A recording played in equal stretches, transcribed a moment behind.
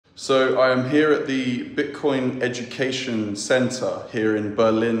So I am here at the Bitcoin Education Center here in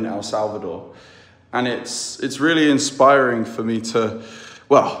Berlin, El Salvador. And it's really inspiring for me to,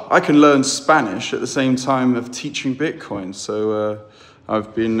 well, I can learn Spanish at the same time of teaching Bitcoin. So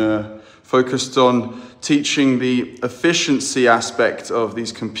I've been focused on teaching the efficiency aspect of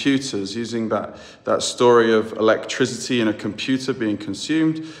these computers, using that story of electricity in a computer being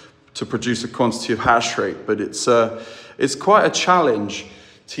consumed to produce a quantity of hash rate. But it's quite a challenge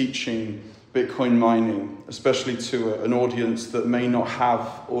teaching Bitcoin mining, especially to an audience that may not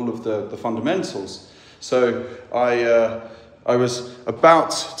have all of the fundamentals. So I was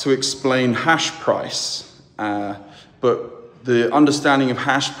about to explain hash price, but the understanding of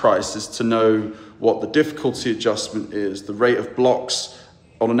hash price is to know what the difficulty adjustment is, the rate of blocks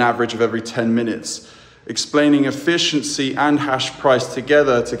on an average of every 10 minutes, explaining efficiency and hash price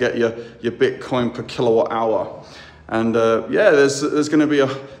together to get your Bitcoin per kilowatt hour. And yeah, there's going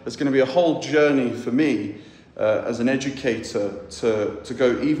to be a whole journey for me as an educator to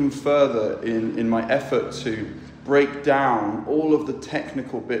go even further in my effort to break down all of the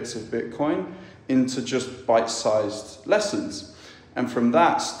technical bits of Bitcoin into just bite-sized lessons, and from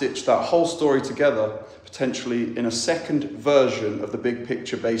that stitch that whole story together potentially in a second version of the Big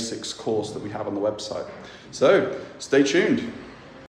Picture Basics course that we have on the website. So stay tuned.